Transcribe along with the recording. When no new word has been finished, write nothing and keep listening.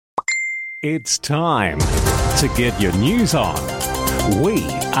It's time to get your news on. We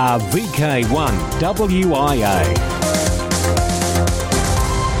are VK1 WIA.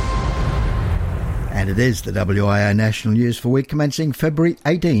 And it is the WIA National News for week commencing February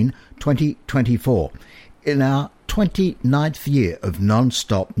 18, 2024, in our 29th year of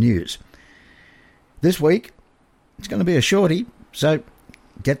non-stop news. This week, it's going to be a shorty, so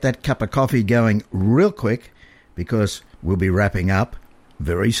get that cup of coffee going real quick because we'll be wrapping up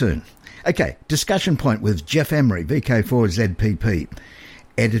very soon. Okay, discussion point with Jeff Emery, VK4ZPP.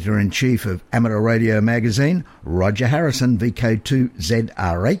 Editor-in-Chief of Amateur Radio Magazine, Roger Harrison,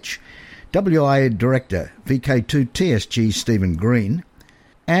 VK2ZRH. WIA Director, VK2TSG, Stephen Green.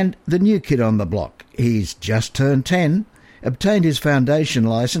 And the new kid on the block. He's just turned 10, obtained his foundation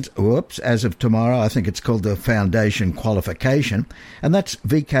licence, as of tomorrow. I think it's called the Foundation Qualification, and that's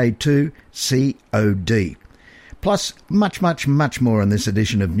VK2COD. Plus, much more in this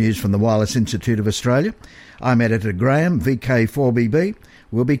edition of News from the Wireless Institute of Australia. I'm Editor Graham, VK4BB.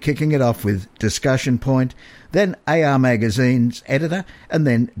 We'll be kicking it off with Discussion Point, then AR Magazine's editor, and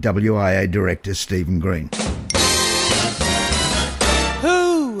then WIA Director Stephen Green.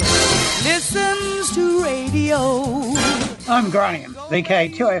 Who listens to radio? I'm Graham,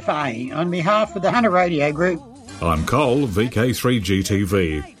 VK2FA, on behalf of the Hunter Radio Group. I'm Cole,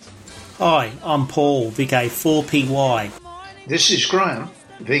 VK3GTV. Hi, I'm Paul, VK4PY. This is Graham,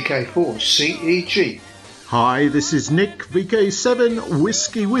 VK4CEG. Hi, this is Nick, VK7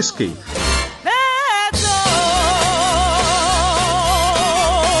 Whiskey. That's all.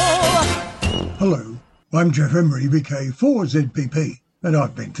 Hello, I'm Jeff Emery, VK4ZPP, and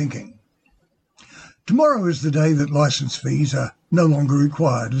I've been thinking. Tomorrow is the day that licence fees are no longer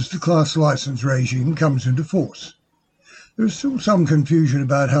required as the class licence regime comes into force. There's still some confusion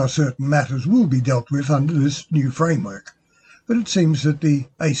about how certain matters will be dealt with under this new framework, but it seems that the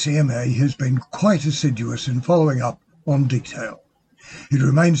ACMA has been quite assiduous in following up on detail. It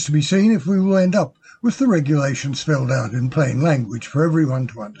remains to be seen if we will end up with the regulations spelled out in plain language for everyone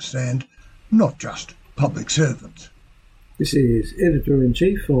to understand, not just public servants. This is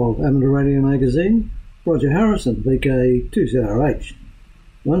Editor-in-Chief of Amateur Radio Magazine, Roger Harrison, VK2ZRH.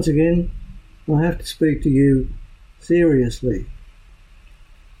 Once again, I have to speak to you seriously.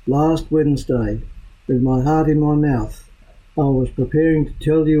 Last Wednesday, with my heart in my mouth, I was preparing to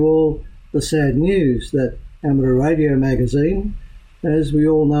tell you all the sad news that Amateur Radio Magazine, as we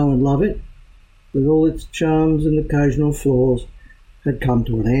all know and love it, with all its charms and occasional flaws, had come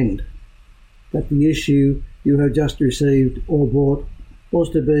to an end. That the issue you have just received or bought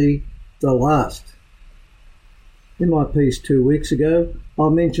was to be the last. In my piece 2 weeks ago, I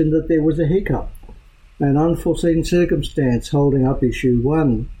mentioned that there was a hiccup, an unforeseen circumstance holding up issue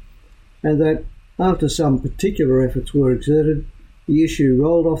 1, and that after some particular efforts were exerted, the issue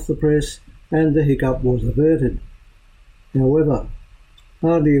rolled off the press and the hiccup was averted. However,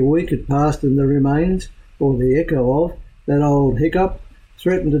 hardly a week had passed and the remains, or the echo of, that old hiccup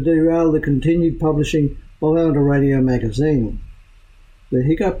threatened to derail the continued publishing of Amateur Radio Magazine. The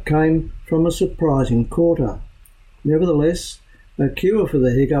hiccup came from a surprising quarter. Nevertheless, a cure for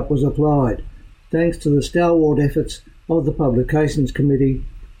the hiccup was applied, thanks to the stalwart efforts of the Publications Committee,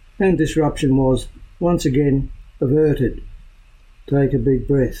 and disruption was, once again, averted. Take a big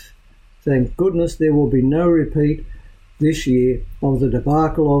breath. Thank goodness there will be no repeat this year of the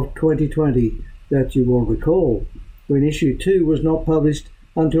debacle of 2020 that you will recall, when issue 2 was not published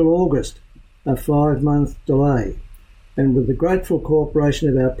until August, a 5-month delay. And with the grateful cooperation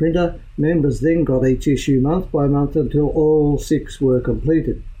of our printer, members then got each issue month by month until all 6 were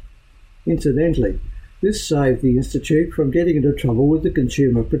completed. Incidentally, this saved the Institute from getting into trouble with the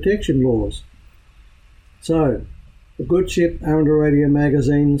consumer protection laws. So, the good ship Amateur Radio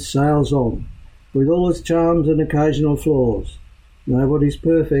Magazine sails on, with all its charms and occasional flaws. Nobody's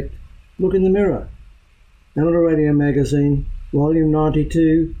perfect. Look in the mirror. Amateur Radio Magazine, Volume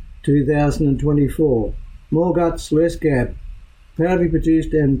 92, 2024. More guts, less gab. Proudly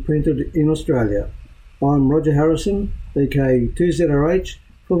produced and printed in Australia. I'm Roger Harrison, VK2ZRH,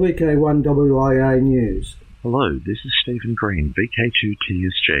 for VK1WIA News. Hello, this is Stephen Green,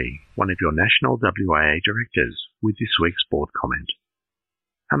 VK2TSG, one of your national WIA directors, with this week's board comment.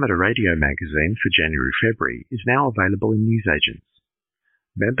 Amateur Radio Magazine for January-February is now available in newsagents.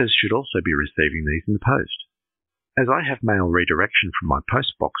 Members should also be receiving these in the post. As I have mail redirection from my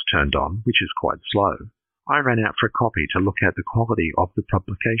postbox turned on, which is quite slow, I ran out for a copy to look at the quality of the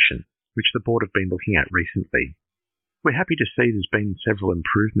publication, which the board have been looking at recently. We're happy to see there's been several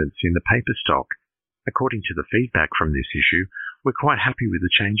improvements in the paper stock. According to the feedback from this issue, we're quite happy with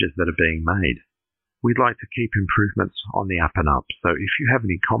the changes that are being made. We'd like to keep improvements on the up and up, so if you have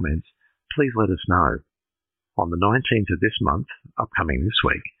any comments, please let us know. On the 19th of this month, upcoming this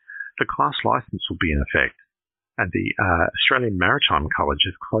week, the class licence will be in effect, and the Australian Maritime College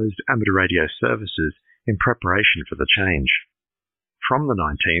has closed amateur radio services in preparation for the change. From the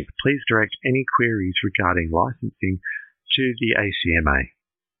 19th, please direct any queries regarding licensing to the ACMA.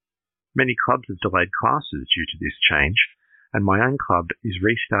 Many clubs have delayed classes due to this change, and my own club is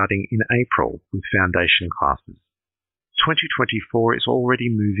restarting in April with foundation classes. 2024 is already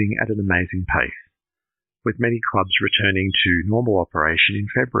moving at an amazing pace, with many clubs returning to normal operation in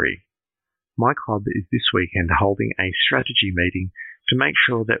February. My club is this weekend holding a strategy meeting to make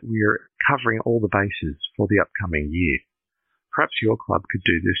sure that we are covering all the bases for the upcoming year. Perhaps your club could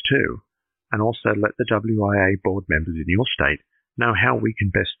do this too, and also let the WIA board members in your state know how we can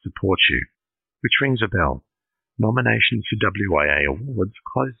best support you. Which rings a bell. Nominations for WIA awards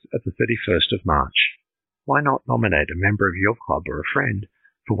close at the 31st of March. Why not nominate a member of your club or a friend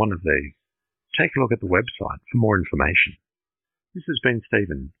for one of these? Take a look at the website for more information. This has been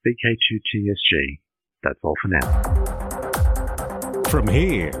Stephen, VK2TSG. That's all for now. From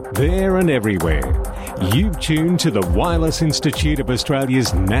here, there and everywhere, you've tuned to the Wireless Institute of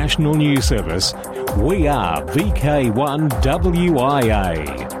Australia's national news service. We are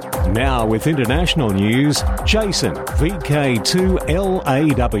VK1WIA. Now with international news, Jason,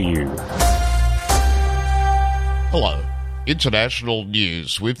 VK2LAW. Hello. International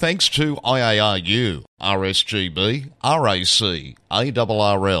news with thanks to IARU, RSGB, RAC,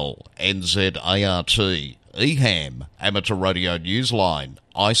 ARRL, NZART, EHAM, Amateur Radio Newsline,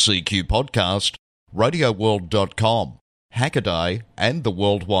 ICQ Podcast, RadioWorld.com, Hackaday, and the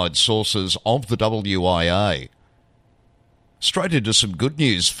worldwide sources of the WIA. Straight into some good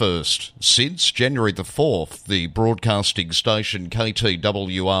news first. Since January the 4th, the broadcasting station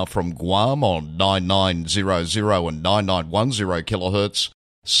KTWR from Guam on 9900 and 9910 kHz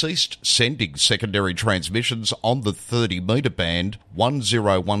ceased sending secondary transmissions on the 30-metre band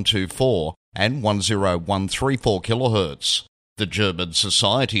 10124 and 10134 kHz. The German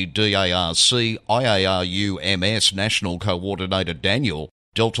Society DARC IARU MS National Coordinator Daniel,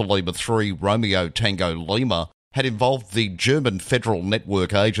 Delta Lima 3 Romeo Tango Lima, had involved the German Federal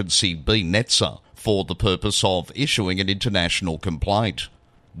Network Agency BNetza for the purpose of issuing an international complaint.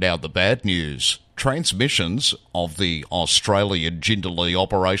 Now the bad news. Transmissions of the Australian Jindalee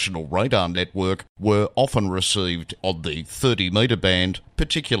operational radar network were often received on the 30-metre band,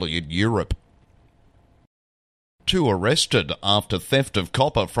 particularly in Europe. 2 arrested after theft of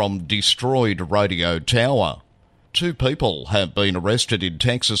copper from destroyed radio tower. 2 people have been arrested in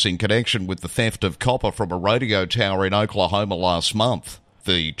Texas in connection with the theft of copper from a radio tower in Oklahoma last month.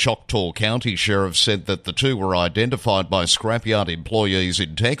 The Choctaw County Sheriff said that the 2 were identified by scrapyard employees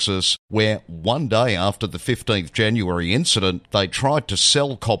in Texas, where 1 day after the 15th January incident, they tried to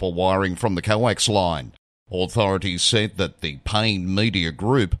sell copper wiring from the coax line. Authorities said that the Payne Media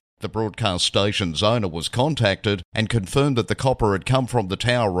Group, the broadcast station's owner, was contacted and confirmed that the copper had come from the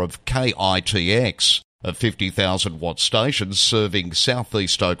tower of KITX, a 50,000-watt station serving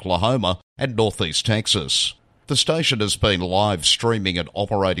southeast Oklahoma and northeast Texas. The station has been live streaming and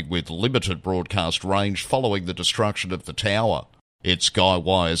operating with limited broadcast range following the destruction of the tower. Its guy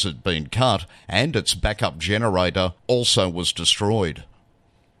wires had been cut and its backup generator also was destroyed.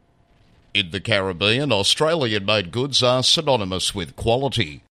 In the Caribbean, Australian-made goods are synonymous with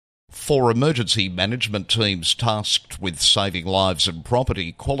quality. For emergency management teams tasked with saving lives and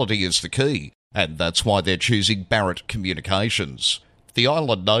property, quality is the key, and that's why they're choosing Barrett Communications. The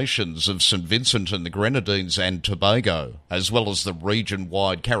island nations of St Vincent and the Grenadines and Tobago, as well as the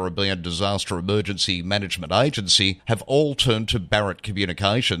region-wide Caribbean Disaster Emergency Management Agency, have all turned to Barrett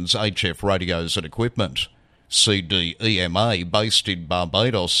Communications HF radios and equipment. CDEMA, based in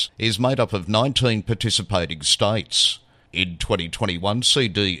Barbados, is made up of 19 participating states. In 2021,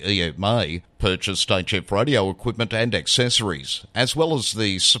 CDEMA purchased HF radio equipment and accessories, as well as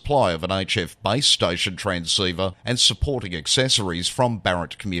the supply of an HF base station transceiver and supporting accessories from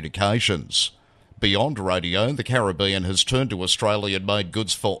Barrett Communications. Beyond radio, the Caribbean has turned to Australian-made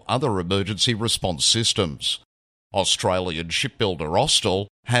goods for other emergency response systems. Australian shipbuilder Austal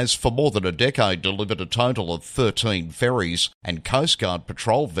has for more than a decade delivered a total of 13 ferries and Coast Guard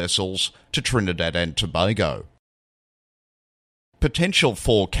patrol vessels to Trinidad and Tobago. Potential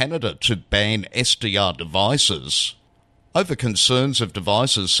for Canada to ban SDR devices. Over concerns of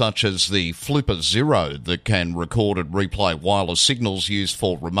devices such as the Flipper Zero that can record and replay wireless signals used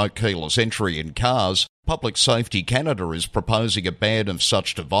for remote keyless entry in cars, Public Safety Canada is proposing a ban of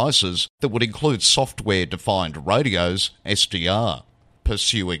such devices that would include software-defined radios, SDR.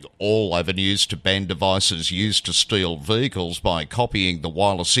 pursuing all avenues to ban devices used to steal vehicles by copying the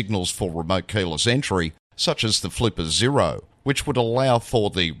wireless signals for remote keyless entry, such as the Flipper Zero, which would allow for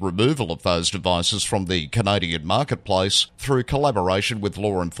the removal of those devices from the Canadian marketplace through collaboration with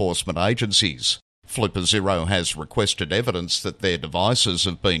law enforcement agencies. Flipper Zero has requested evidence that their devices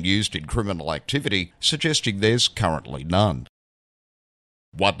have been used in criminal activity, suggesting there's currently none.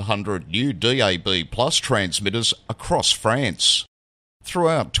 100 new DAB Plus transmitters across France.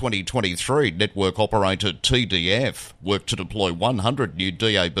 Throughout 2023, network operator TDF worked to deploy 100 new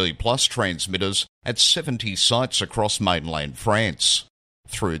DAB Plus transmitters at 70 sites across mainland France.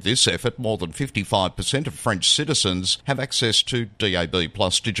 Through this effort, more than 55% of French citizens have access to DAB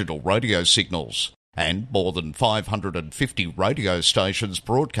Plus digital radio signals, and more than 550 radio stations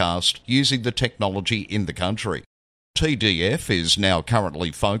broadcast using the technology in the country. TDF is now currently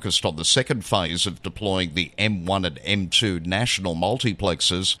focused on the second phase of deploying the M1 and M2 national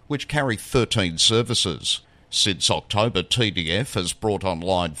multiplexes, which carry 13 services. Since October, TDF has brought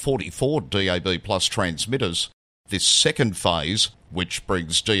online 44 DAB Plus transmitters. This second phase, which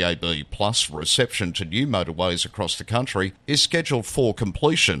brings DAB Plus reception to new motorways across the country, is scheduled for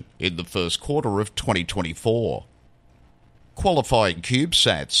completion in the first quarter of 2024. Qualifying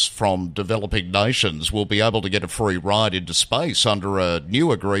CubeSats from developing nations will be able to get a free ride into space under a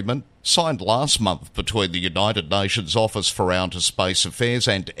new agreement signed last month between the United Nations Office for Outer Space Affairs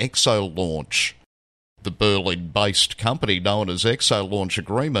and ExoLaunch. The Berlin-based company known as ExoLaunch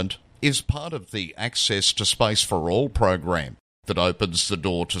Agreement is part of the Access to Space for All program that opens the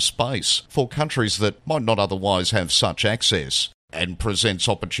door to space for countries that might not otherwise have such access, and presents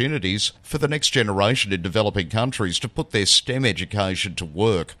opportunities for the next generation in developing countries to put their STEM education to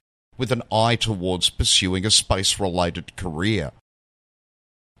work with an eye towards pursuing a space-related career.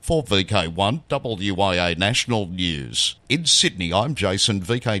 For VK1 WIA National News, in Sydney, I'm Jason,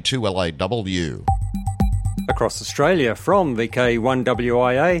 VK2LAW. Across Australia from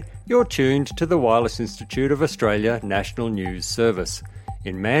VK1WIA, you're tuned to the Wireless Institute of Australia National News Service.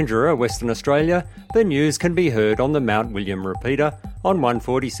 In Mandurah, Western Australia, the news can be heard on the Mount William repeater on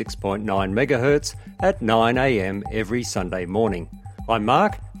 146.9 MHz at 9 a.m. every Sunday morning. I'm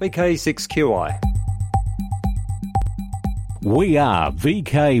Mark, VK6QI. We are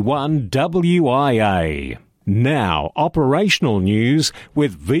VK1WIA. Now, operational news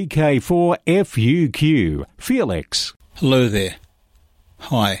with VK4FUQ. Felix. Hello there.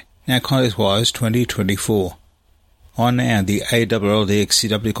 Hi, now contest-wise 2024. On now the AWLDX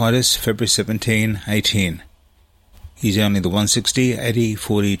CW contest, February 17-18. Use only the 160, 80,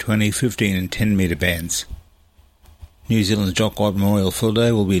 40, 20, 15 and 10 metre bands. New Zealand's Jock God Memorial Field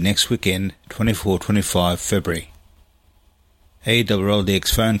Day will be next weekend, 24-25 February.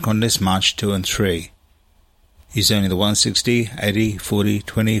 AWLDX phone contest March 2 and 3. Use only the 160, 80, 40,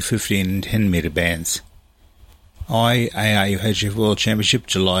 20, 15 and 10 metre bands. IARUHF World Championship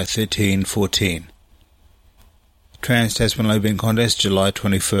July 13-14. Trans-Tasman Low Bin Contest July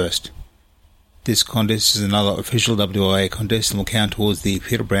 21st. This contest is another official WIA contest and will count towards the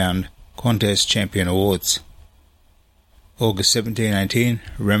Peter Brown Contest Champion Awards. August 17-18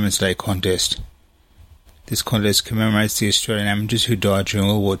 Remembrance Day Contest. This contest commemorates the Australian amateurs who died during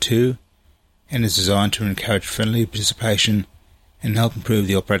World War II and is designed to encourage friendly participation and help improve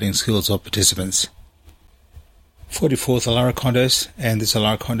the operating skills of participants. 44th Alara Contest, and this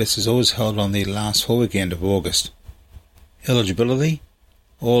Alara Contest is always held on the last full weekend of August. Eligibility: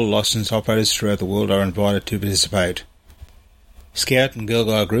 all licensed operators throughout the world are invited to participate. Scout and Girl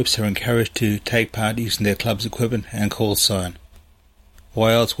Guide groups are encouraged to take part using their club's equipment and call sign.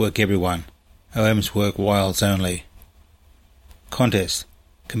 Wilds work everyone. OMs work wilds only. Contest: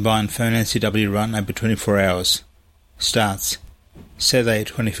 combined phone NCW run over 24 hours. Starts Saturday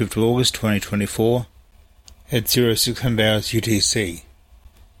 25th of August 2024 at 0600 hours UTC.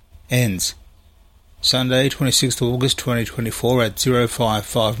 Ends Sunday 26th of August 2024 at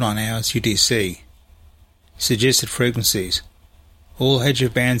 0559 hours UTC. Suggested frequencies: all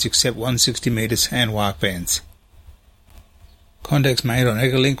HF bands except 160 metres and WARC bands. Contacts made on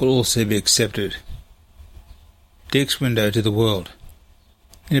Egalink will also be accepted. DX window to the world.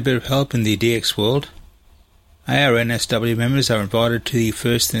 In a bit of help in the DX world, ARNSW members are invited to the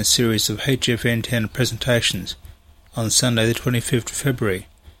first in a series of HF antenna presentations on Sunday the 25th of February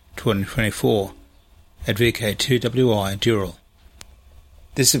 2024 at VK2WI Dural.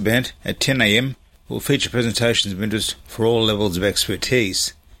 This event at 10 a.m. will feature presentations of interest for all levels of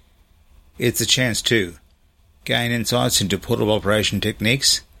expertise. It's a chance to gain insights into portable operation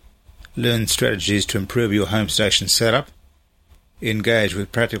techniques, learn strategies to improve your home station setup, engage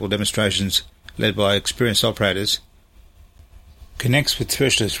with practical demonstrations led by experienced operators, connects with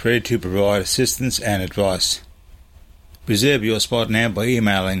specialists ready to provide assistance and advice. Reserve your spot now by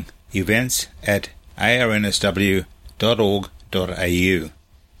emailing events@arnsw.org.au.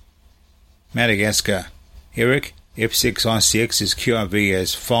 Madagascar. Eric, F6ICX is QRV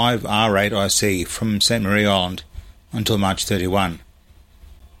as 5R8IC from St. Marie Island until March 31.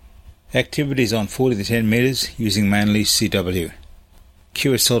 Activities on 40 to 10 metres using mainly CW.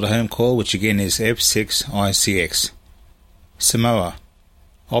 QSL to home call, which again is F6ICX. Samoa.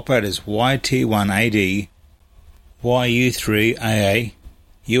 Operators YT1AD, YU3AA,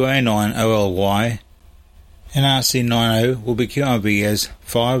 UA9OLY, and RC90 will be QRV as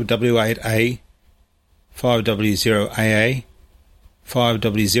 5W8A, 5W0AA,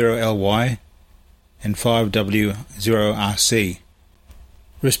 5W0LY, and 5W0RC,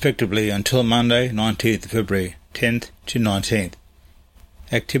 respectively, until Monday, 19th February, 10th to 19th.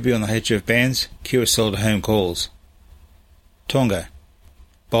 Activity on the HF bands, QSL to home calls. Tonga.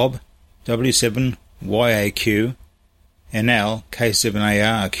 Bob, W7YAQ, and Al,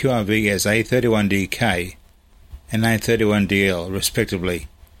 K7AR are QRV as A31DK and A31DL, respectively,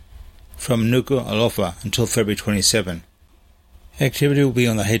 from Nuku Alofa until February 27. Activity will be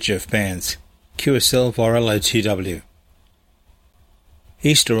on the HF bands, QSL via LOTW.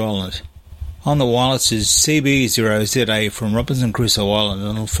 Easter Island. On the wireless is CB0ZA from Robinson Crusoe Island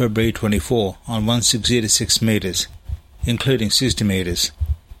until February 24 on 160 to 6 metres, including 60 metres,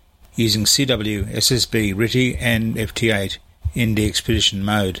 using CW, SSB, RTTY and FT8 in the expedition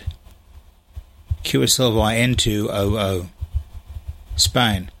mode. QSL via N200.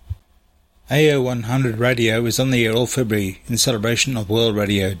 Spain. AO100 radio is on the air all February in celebration of World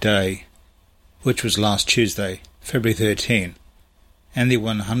Radio Day, which was last Tuesday, February 13, and the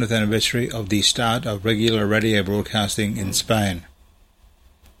 100th anniversary of the start of regular radio broadcasting in Spain.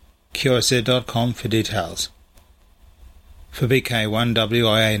 QSL.com for details. For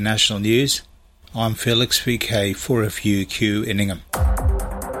VK1WIA National News, I'm Felix VK4FUQ in Ingham.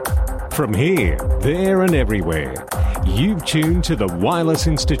 From here, there and everywhere, you've tuned to the Wireless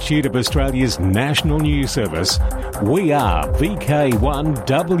Institute of Australia's National News Service. We are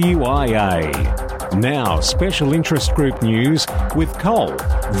VK1WIA. Now, special interest group news with Cole,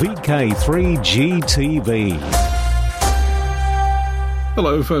 VK3GTV.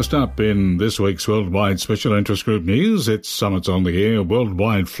 Hello, first up in this week's Worldwide Special Interest Group News, it's Summits on the Air,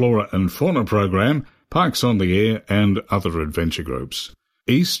 Worldwide Flora and Fauna Program, Parks on the Air and other adventure groups.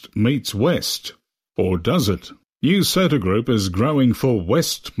 East meets West, or does it? New SOTA Group is growing for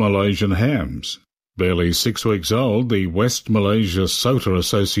West Malaysian hams. Barely 6 weeks old, the West Malaysia SOTA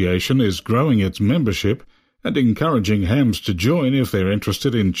Association is growing its membership and encouraging hams to join if they're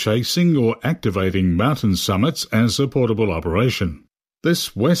interested in chasing or activating mountain summits as a portable operation.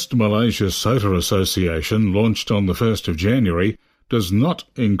 This West Malaysia SOTA Association, launched on the 1st of January, does not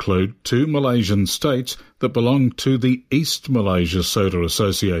include 2 Malaysian states that belong to the East Malaysia SOTA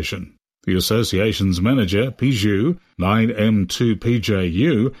Association. The association's manager, Piju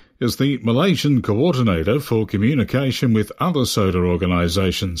 9M2PJU, is the Malaysian coordinator for communication with other SOTA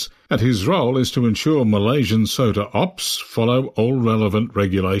organisations, and his role is to ensure Malaysian SOTA ops follow all relevant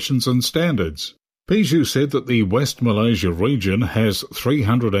regulations and standards. Piju said that the West Malaysia region has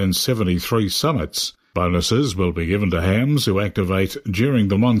 373 summits. Bonuses will be given to hams who activate during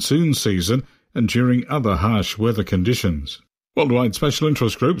the monsoon season and during other harsh weather conditions. Worldwide Special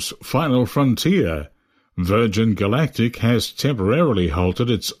Interest Group's Final Frontier. Virgin Galactic has temporarily halted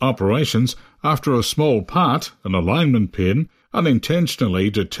its operations after a small part, an alignment pin, unintentionally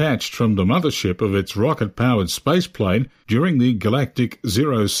detached from the mothership of its rocket-powered spaceplane during the Galactic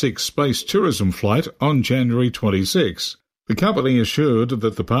 06 space tourism flight on January 26. The company assured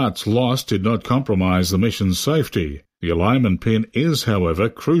that the parts lost did not compromise the mission's safety. The alignment pin is, however,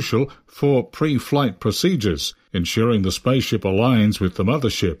 crucial for pre-flight procedures, ensuring the spaceship aligns with the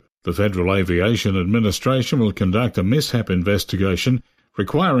mothership. The Federal Aviation Administration will conduct a mishap investigation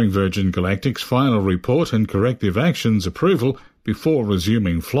requiring Virgin Galactic's final report and corrective actions approval before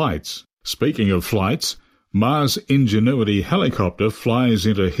resuming flights. Speaking of flights, Mars Ingenuity helicopter flies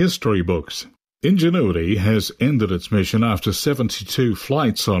into history books. Ingenuity has ended its mission after 72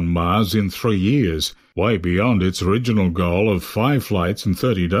 flights on Mars in 3 years, way beyond its original goal of 5 flights in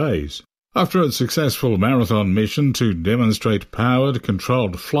 30 days. After a successful marathon mission to demonstrate powered,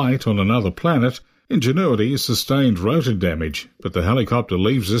 controlled flight on another planet, Ingenuity sustained rotor damage, but the helicopter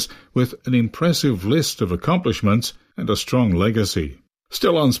leaves us with an impressive list of accomplishments and a strong legacy.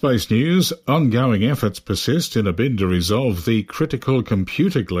 Still on space news, ongoing efforts persist in a bid to resolve the critical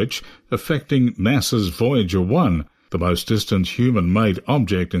computer glitch affecting NASA's Voyager 1, the most distant human-made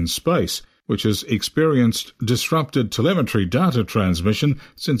object in space, which has experienced disrupted telemetry data transmission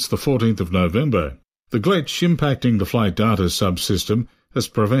since the 14th of November. The glitch impacting the flight data subsystem has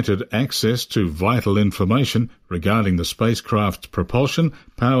prevented access to vital information regarding the spacecraft's propulsion,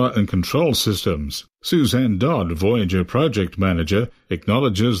 power and control systems. Suzanne Dodd, Voyager project manager,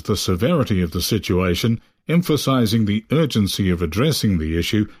 acknowledges the severity of the situation, emphasising the urgency of addressing the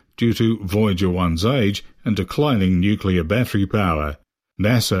issue due to Voyager 1's age and declining nuclear battery power.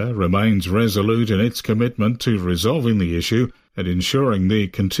 NASA remains resolute in its commitment to resolving the issue and ensuring the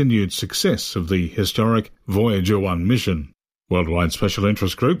continued success of the historic Voyager 1 mission. Worldwide Special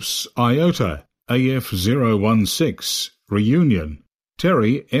Interest Groups, IOTA, AF016, Reunion.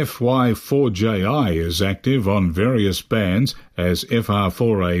 Terry FY4JI is active on various bands as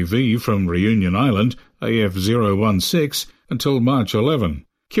FR4AV from Reunion Island, AF016, until March 11.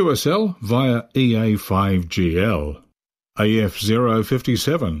 QSL via EA5GL.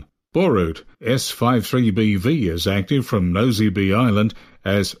 AF057, Borut S53BV is active from Nosy Be Island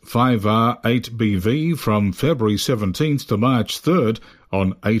as 5R8BV from February 17th to March 3rd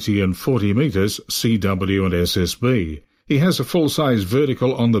on 80 and 40 metres CW and SSB. He has a full-size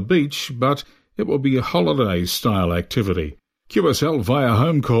vertical on the beach, but it will be a holiday-style activity. QSL via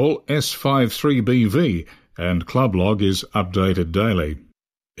home call S53BV and club log is updated daily.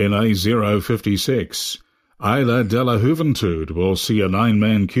 NA056, Isla de la Juventud will see a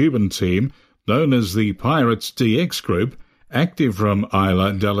 9-man Cuban team known as the Pirates DX Group active from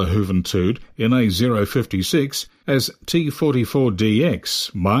Isla de la Juventud NA056 as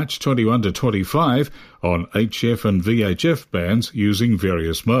T44DX March 21 to 25 on HF and VHF bands using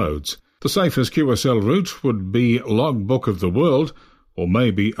various modes. The safest QSL route would be Logbook of the World or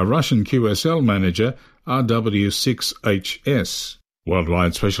maybe a Russian QSL manager RW6HS.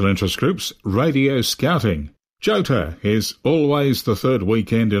 Worldwide Special Interest Groups, Radio Scouting. Jota is always the third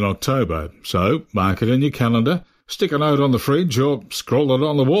weekend in October, so mark it in your calendar, stick a note on the fridge or scroll it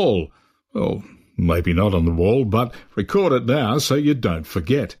on the wall. Well, maybe not on the wall, but record it now so you don't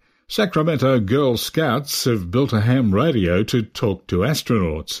forget. Sacramento Girl Scouts have built a ham radio to talk to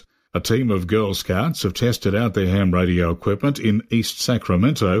astronauts. A team of Girl Scouts have tested out their ham radio equipment in East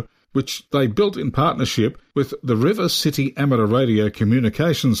Sacramento, which they built in partnership with the River City Amateur Radio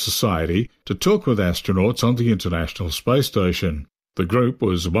Communications Society to talk with astronauts on the International Space Station. The group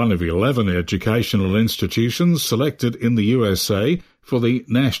was one of 11 educational institutions selected in the USA for the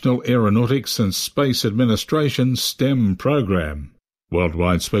National Aeronautics and Space Administration STEM program.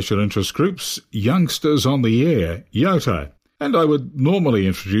 Worldwide Special Interest Groups, Youngsters on the Air, YOTA. And I would normally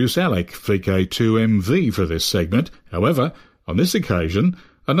introduce Alec, VK2MV, for this segment. However, on this occasion,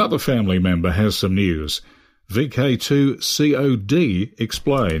 another family member has some news. VK2COD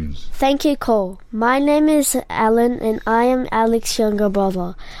explains. Thank you, Cole. My name is Alan and I am Alec's younger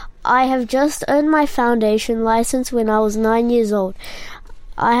brother. I have just earned my foundation license when I was 9 years old.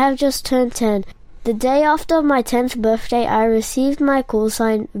 I have just turned 10. The day after my 10th birthday, I received my call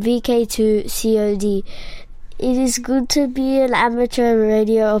sign VK2COD. It is good to be an amateur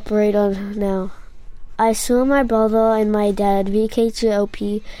radio operator now. I saw my brother and my dad,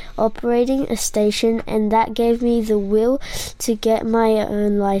 VK2LP, operating a station, and that gave me the will to get my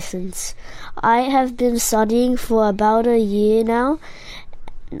own license. I have been studying for about a year now.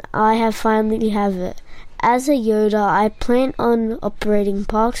 I have finally have it. As a Yoda, I plan on operating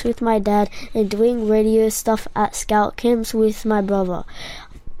parks with my dad and doing radio stuff at scout camps with my brother.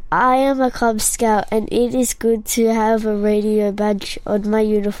 I am a Cub Scout, and it is good to have a radio badge on my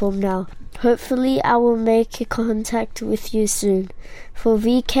uniform now. Hopefully I will make contact with you soon. For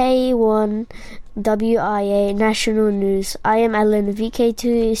VK1 WIA National News, I am Alan,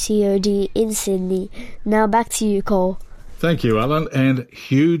 VK2COD in Sydney. Now back to you, Cole. Thank you, Alan, and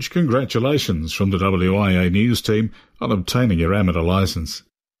huge congratulations from the WIA News team on obtaining your amateur licence.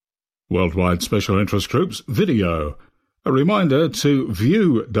 Worldwide Special Interest Groups, Video. A reminder to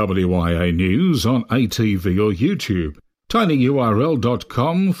view WIA News on ATV or YouTube.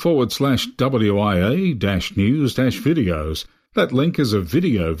 tinyurl.com/WIA-news-videos. That link is a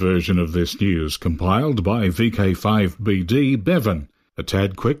video version of this news compiled by VK5BD Bevan. A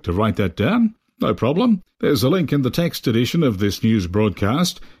tad quick to write that down? No problem. There's a link in the text edition of this news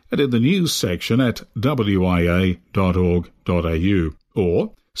broadcast and in the news section at wia.org.au,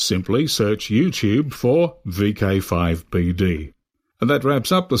 or simply search YouTube for VK5BD. And that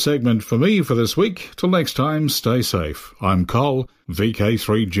wraps up the segment for me for this week. Till next time, stay safe. I'm Cole,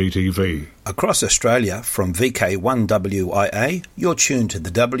 VK3GTV. Across Australia, from VK1WIA, you're tuned to the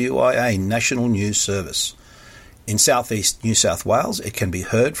WIA National News Service. In southeast New South Wales, it can be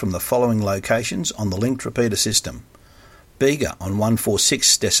heard from the following locations on the linked repeater system: Bega on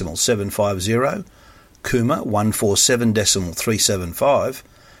 146.750, Cooma 147.375,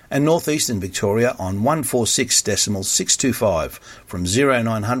 and northeastern Victoria on 146.625 from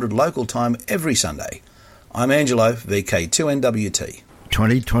 0900 local time every Sunday. I'm Angelo, VK2NWT.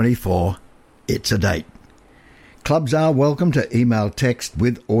 2024, it's a date. Clubs are welcome to email text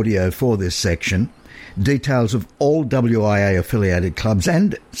with audio for this section. Details of all WIA affiliated clubs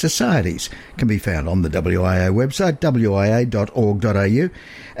and societies can be found on the WIA website, wia.org.au,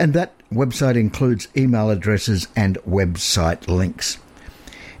 and that website includes email addresses and website links.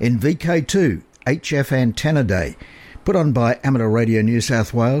 In VK2, HF Antenna Day, put on by Amateur Radio New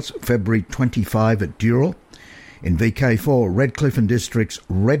South Wales, February 25 at Dural. In VK4, Redcliffe and District's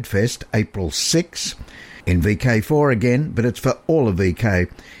Redfest, April 6. In VK4 again, but it's for all of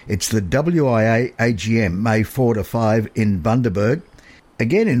VK. It's the WIA AGM, May 4 to 5 in Bundaberg.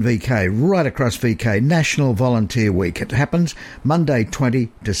 Again in VK, right across VK, National Volunteer Week. It happens Monday 20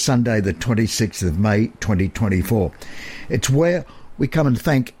 to Sunday the 26th of May 2024. It's where we come and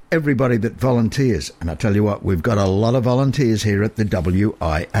thank everybody that volunteers. And I tell you what, we've got a lot of volunteers here at the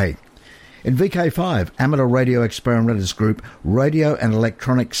WIA. In VK5, Amateur Radio Experimenters Group Radio and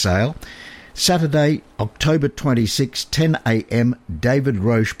Electronics Sale. Saturday, October 26, 10 a.m, David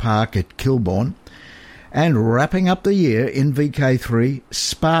Roche Park at Kilbourne. And wrapping up the year in VK3,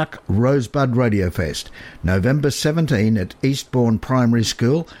 Spark Rosebud Radio Fest, November 17 at Eastbourne Primary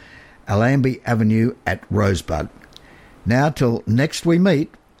School, Allambie Avenue at Rosebud. Now till next we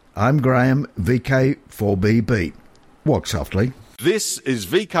meet, I'm Graham, VK4BB. Walk softly. This is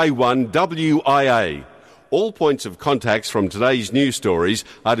VK1 WIA. All points of contacts from today's news stories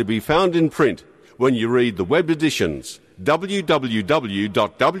are to be found in print when you read the web editions, www.wia.org.au.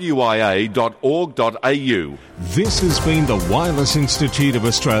 This has been the Wireless Institute of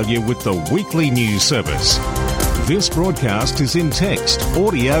Australia with the weekly news service. This broadcast is in text,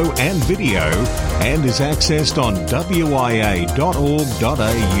 audio and video and is accessed on wia.org.au.